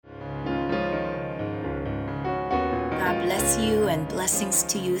God bless you and blessings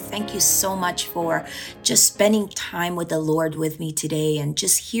to you. Thank you so much for just spending time with the Lord with me today and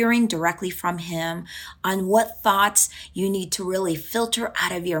just hearing directly from Him on what thoughts you need to really filter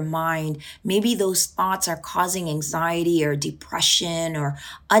out of your mind. Maybe those thoughts are causing anxiety or depression or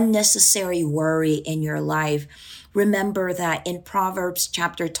unnecessary worry in your life. Remember that in Proverbs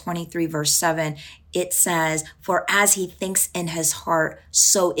chapter 23, verse 7, it says, "For as he thinks in his heart,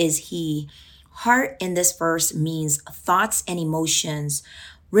 so is he." Heart in this verse means thoughts and emotions.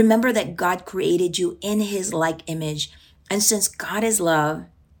 Remember that God created you in his like image. And since God is love,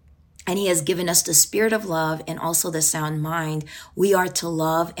 and he has given us the spirit of love and also the sound mind, we are to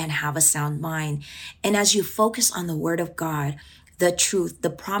love and have a sound mind. And as you focus on the word of God, the truth, the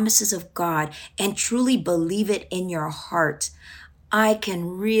promises of God, and truly believe it in your heart, I can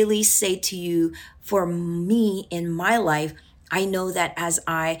really say to you, for me in my life, I know that as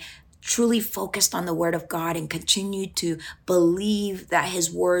I truly focused on the word of God and continued to believe that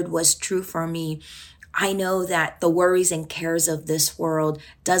his word was true for me, I know that the worries and cares of this world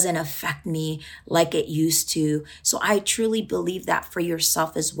doesn't affect me like it used to. So I truly believe that for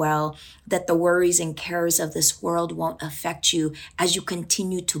yourself as well, that the worries and cares of this world won't affect you as you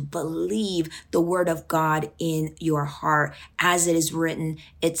continue to believe the word of God in your heart. As it is written,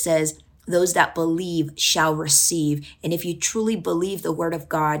 it says, "Those that believe shall receive." And if you truly believe the word of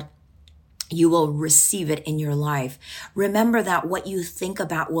God, you will receive it in your life. Remember that what you think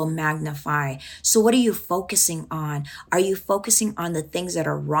about will magnify. So what are you focusing on? Are you focusing on the things that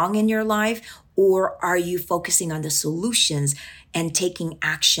are wrong in your life, or are you focusing on the solutions and taking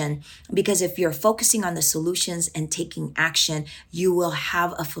action? Because if you're focusing on the solutions and taking action, you will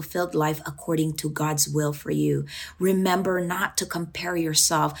have a fulfilled life according to God's will for you. Remember not to compare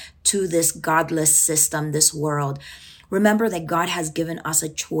yourself to this godless system, this world. Remember that God has given us a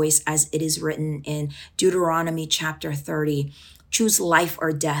choice, as it is written in Deuteronomy chapter 30. Choose life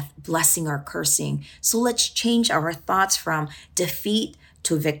or death, blessing or cursing. So let's change our thoughts from defeat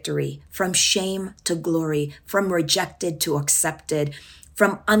to victory, from shame to glory, from rejected to accepted,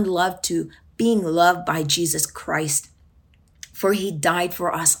 from unloved to being loved by Jesus Christ. For he died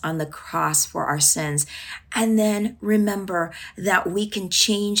for us on the cross for our sins. And then remember that we can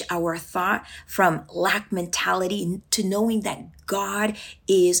change our thought from lack mentality to knowing that God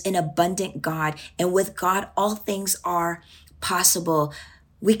is an abundant God. And with God, all things are possible.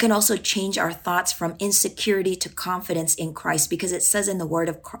 We can also change our thoughts from insecurity to confidence in Christ, because it says in the word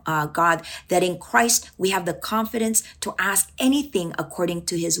of God that in Christ we have the confidence to ask anything according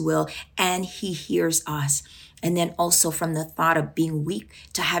to his will, and he hears us. And then also from the thought of being weak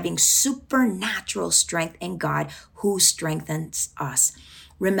to having supernatural strength in God who strengthens us.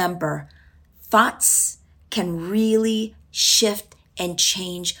 Remember, thoughts can really shift and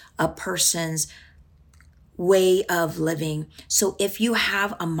change a person's way of living. So if you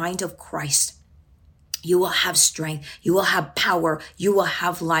have a mind of Christ, you will have strength, you will have power, you will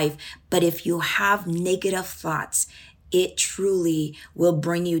have life. But if you have negative thoughts, it truly will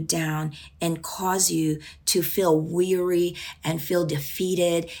bring you down and cause you to feel weary and feel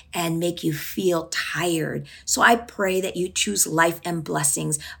defeated and make you feel tired. So I pray that you choose life and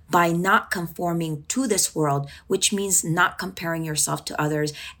blessings by not conforming to this world, which means not comparing yourself to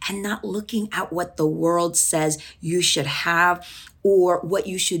others and not looking at what the world says you should have or what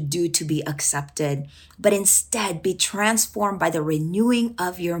you should do to be accepted, but instead be transformed by the renewing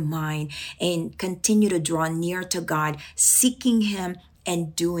of your mind and continue to draw near to God, seeking him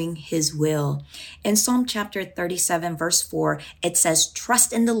and doing his will. In Psalm chapter 37, verse 4, it says,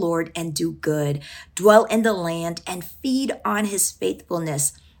 "Trust in the Lord and do good. Dwell in the land and feed on his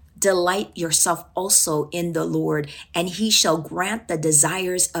faithfulness. Delight yourself also in the Lord, and he shall grant the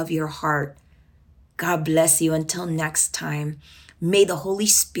desires of your heart." God bless you. Until next time. May the Holy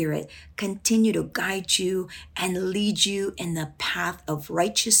Spirit continue to guide you and lead you in the path of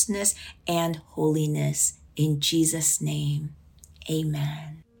righteousness and holiness. In Jesus' name,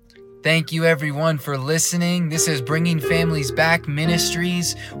 amen. Thank you everyone for listening. This is Bringing Families Back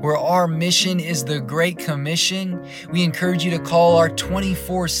Ministries, where our mission is the Great Commission. We encourage you to call our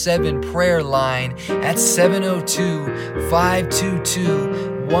 24/7 prayer line at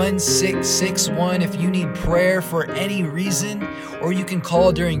 702-522-1661 if you need prayer for any reason, or you can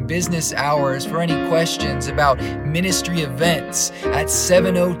call during business hours for any questions about ministry events at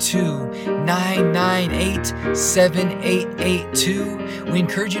 702 998-7882. We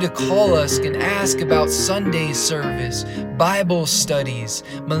encourage you to call us and ask about Sunday service, Bible studies,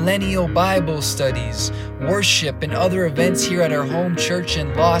 Millennial Bible Studies, worship, and other events here at our home church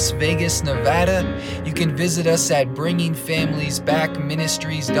in Las Vegas, Nevada. You can visit us at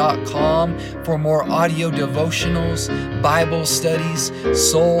bringingfamiliesbackministries.com for more audio devotionals, Bible studies,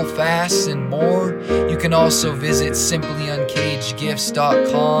 soul fasts, and more. You can also visit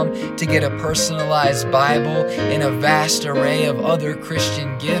simplyuncagedgifts.com to get a personalized Bible and a vast array of other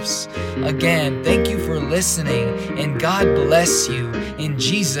Christian gifts. Again, thank you for listening, and God bless you in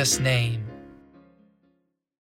Jesus' name.